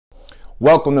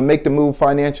Welcome to Make the Move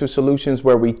Financial Solutions,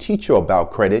 where we teach you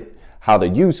about credit, how to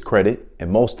use credit,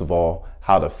 and most of all,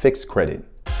 how to fix credit.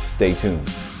 Stay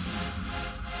tuned.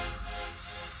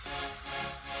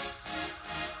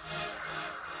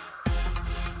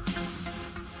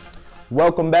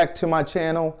 Welcome back to my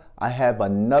channel. I have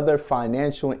another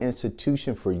financial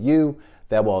institution for you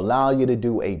that will allow you to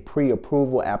do a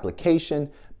pre-approval application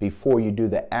before you do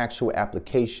the actual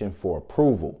application for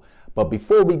approval. But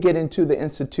before we get into the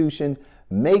institution,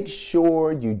 make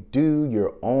sure you do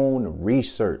your own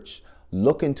research.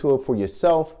 Look into it for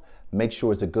yourself. Make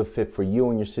sure it's a good fit for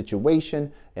you and your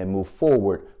situation, and move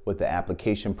forward with the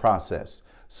application process.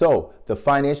 So the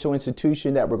financial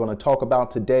institution that we're going to talk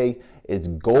about today is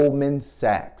Goldman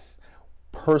Sachs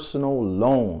personal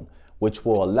loan, which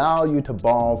will allow you to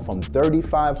borrow from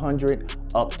 $3,500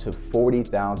 up to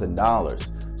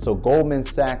 $40,000. So Goldman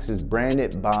Sachs is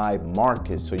branded by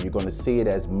Marcus. So you're going to see it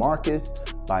as Marcus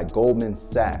by Goldman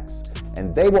Sachs.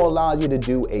 And they will allow you to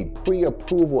do a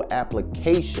pre-approval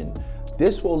application.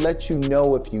 This will let you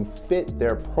know if you fit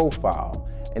their profile.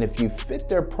 And if you fit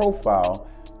their profile,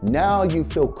 now you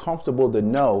feel comfortable to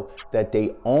know that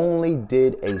they only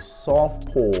did a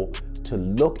soft pull to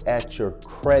look at your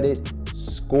credit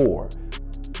score.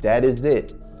 That is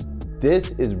it.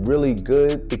 This is really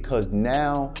good because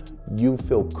now you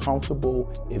feel comfortable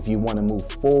if you want to move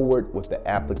forward with the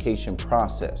application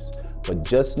process. But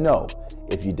just know,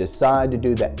 if you decide to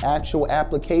do the actual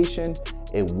application,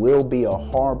 it will be a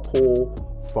hard pull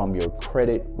from your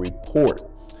credit report.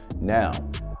 Now,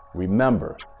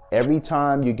 remember, every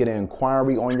time you get an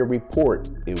inquiry on your report,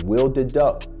 it will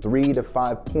deduct 3 to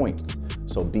 5 points.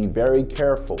 So be very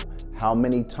careful how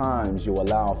many times you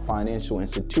allow a financial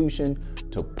institution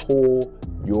to pull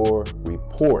your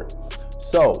report.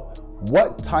 So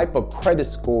what type of credit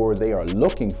score they are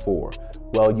looking for?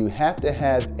 Well, you have to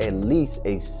have at least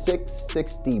a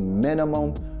 660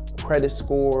 minimum credit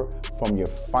score from your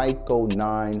FICO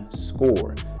 9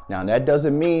 score. Now, that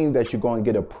doesn't mean that you're going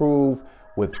to get approved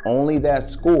with only that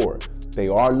score. They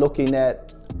are looking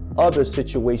at other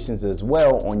situations as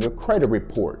well on your credit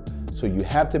report. So you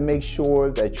have to make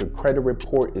sure that your credit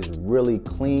report is really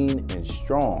clean and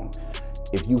strong.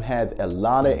 If you have a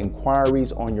lot of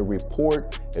inquiries on your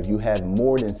report, if you have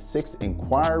more than 6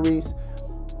 inquiries,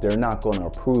 they're not going to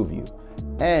approve you.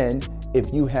 And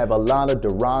if you have a lot of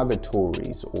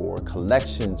derogatories or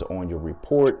collections on your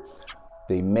report,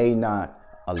 they may not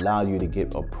allow you to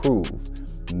get approved.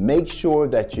 Make sure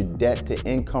that your debt to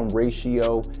income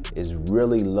ratio is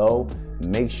really low.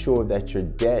 Make sure that your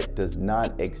debt does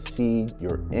not exceed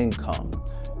your income.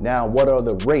 Now, what are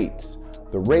the rates?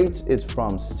 The rates is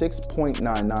from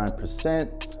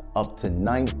 6.99% up to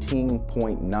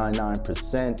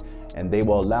 19.99%, and they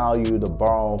will allow you to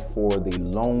borrow for the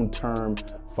loan term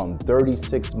from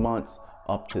 36 months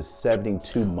up to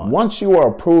 72 months. Once you are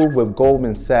approved with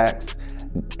Goldman Sachs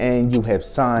and you have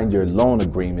signed your loan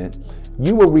agreement,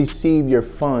 you will receive your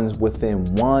funds within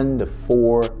 1 to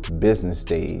 4 business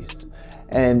days.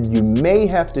 And you may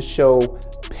have to show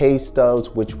pay stubs,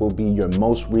 which will be your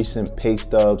most recent pay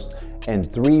stubs, and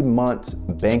 3 months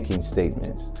banking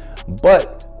statements.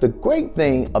 But the great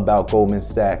thing about Goldman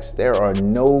Sachs, there are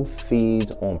no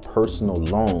fees on personal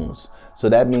loans. So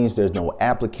that means there's no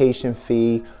application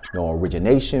fee, no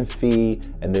origination fee,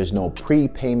 and there's no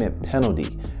prepayment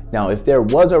penalty. Now, if there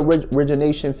was a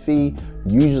origination fee,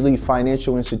 usually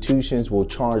financial institutions will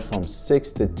charge from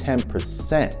 6 to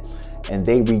 10%, and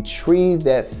they retrieve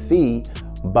that fee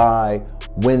by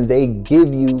when they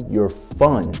give you your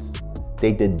funds.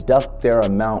 They deduct their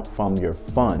amount from your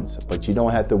funds, but you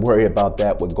don't have to worry about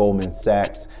that with Goldman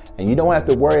Sachs. And you don't have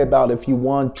to worry about if you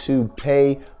want to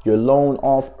pay your loan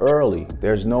off early.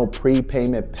 There's no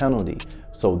prepayment penalty.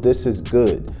 So this is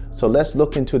good. So let's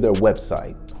look into their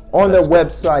website. On their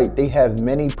website, they have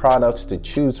many products to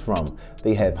choose from.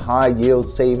 They have high yield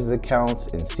savings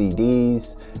accounts and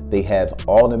CDs. They have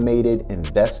automated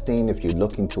investing if you're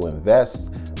looking to invest.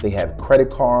 They have credit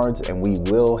cards, and we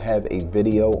will have a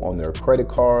video on their credit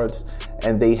cards.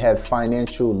 And they have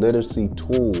financial literacy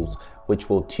tools, which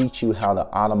will teach you how to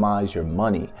automize your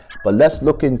money. But let's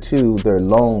look into their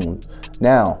loans.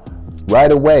 Now,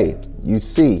 right away, you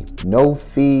see no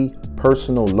fee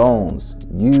personal loans.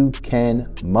 You can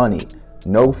money.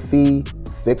 No fee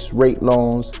fixed rate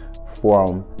loans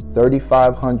from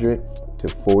 $3,500 to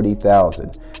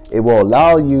 $40,000. It will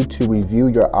allow you to review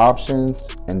your options,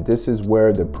 and this is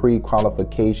where the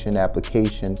pre-qualification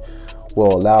application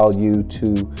will allow you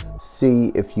to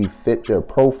see if you fit their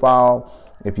profile.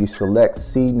 If you select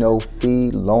see no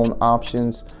fee loan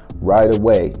options, right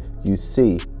away you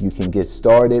see you can get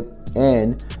started,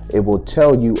 and it will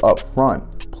tell you up front,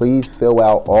 please fill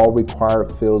out all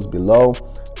required fields below.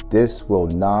 This will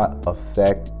not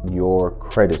affect your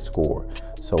credit score,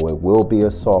 so it will be a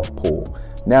soft pull.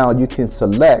 Now you can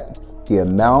select the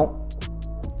amount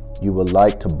you would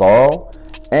like to borrow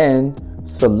and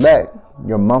select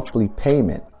your monthly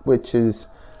payment, which is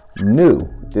new.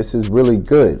 This is really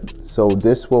good. So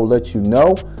this will let you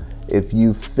know if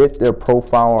you fit their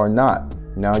profile or not.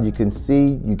 Now you can see,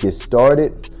 you get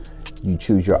started, you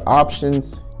choose your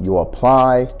options, you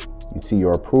apply, you see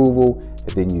your approval,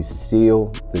 and then you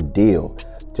seal the deal.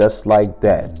 Just like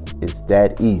that. It's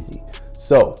that easy.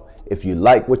 So if you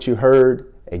like what you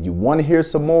heard and you want to hear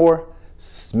some more,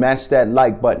 smash that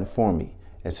like button for me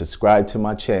and subscribe to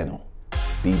my channel.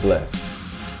 Be blessed.